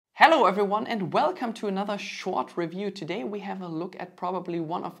Hello everyone and welcome to another short review. Today we have a look at probably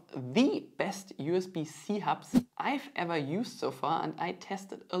one of the best USB-C hubs I've ever used so far, and I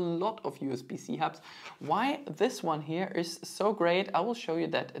tested a lot of USB-C hubs. Why this one here is so great, I will show you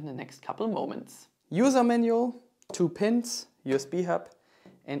that in the next couple moments. User manual, 2 pins, USB hub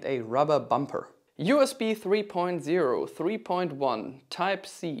and a rubber bumper. USB 3.0, 3.1,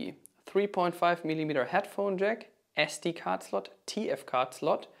 Type-C, 3.5mm headphone jack, SD card slot, TF card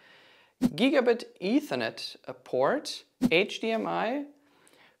slot, Gigabit Ethernet port, HDMI,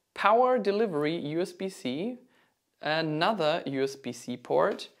 power delivery USB-C, another USB-C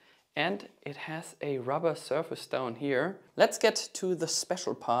port, and it has a rubber surface down here. Let's get to the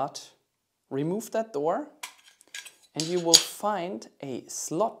special part. Remove that door and you will find a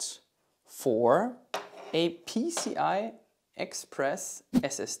slot for a PCI Express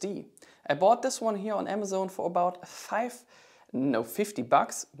SSD. I bought this one here on Amazon for about 50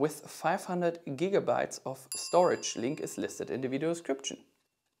 bucks with 500 gigabytes of storage. Link is listed in the video description.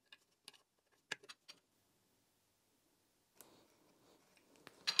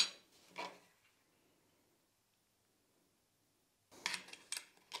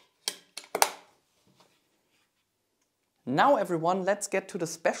 Now everyone, let's get to the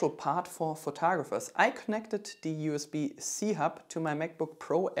special part for photographers. I connected the USB-C hub to my MacBook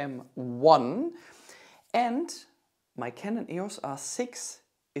Pro M1 and my Canon EOS R6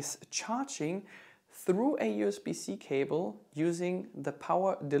 is charging through a USB-C cable using the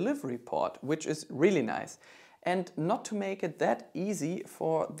power delivery port, which is really nice. And not to make it that easy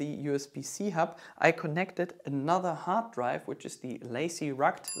for the USB-C hub, I connected another hard drive, which is the Lazy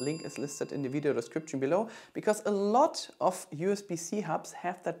Rugged. Link is listed in the video description below, because a lot of USB-C hubs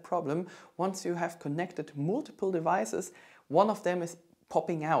have that problem. Once you have connected multiple devices, one of them is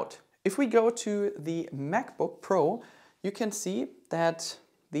popping out. If we go to the MacBook Pro, you can see that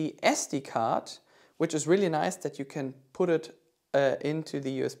the SD card, which is really nice that you can put it into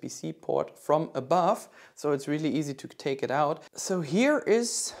the USB-C port from above, so it's really easy to take it out. So here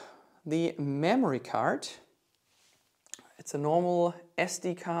is the memory card. It's a normal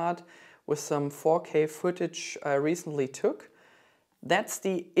SD card with some 4K footage I recently took. That's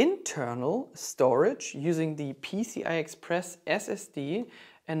the internal storage using the PCI Express SSD,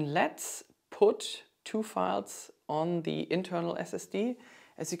 and let's put 2 files on the internal SSD.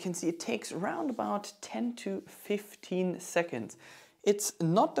 As you can see, it takes around about 10 to 15 seconds. It's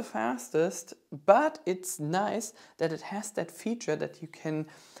not the fastest, but it's nice that it has that feature that you can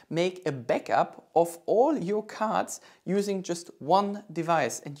make a backup of all your cards using just one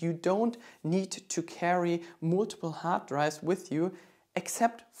device, and you don't need to carry multiple hard drives with you,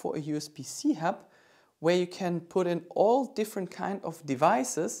 except for a USB-C hub where you can put in all different kind of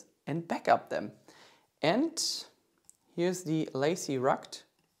devices and backup them. And here's the Lazy Rugged.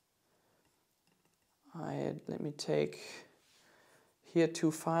 Let me take here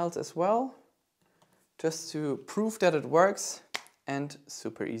 2 files as well, just to prove that it works, and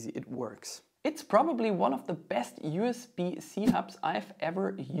super easy, it works. It's probably one of the best USB-C hubs I've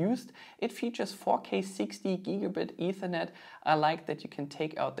ever used. It features 4K 60 Gigabit Ethernet. I like that you can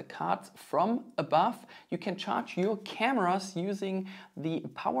take out the cards from above. You can charge your cameras using the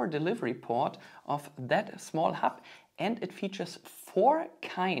power delivery port of that small hub, and it features 4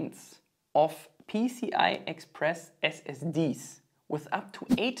 kinds of PCI Express SSDs with up to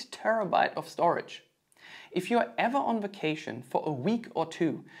 8 terabytes of storage. If you're ever on vacation for a week or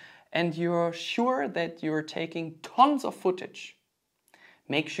 2 and you're sure that you're taking tons of footage,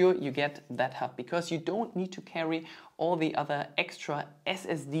 make sure you get that hub, because you don't need to carry all the other extra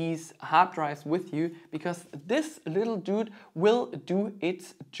SSDs, hard drives with you, because this little dude will do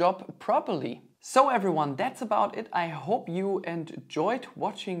its job properly. So everyone, that's about it. I hope you enjoyed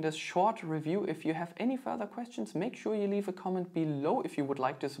watching this short review. If you have any further questions, make sure you leave a comment below. If you would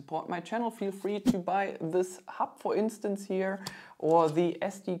like to support my channel, feel free to buy this hub, for instance, here, or the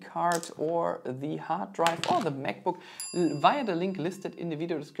SD card, or the hard drive, or the MacBook via the link listed in the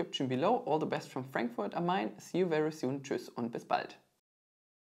video description below. All the best from Frankfurt am Main. See you very soon. Tschüss und bis bald.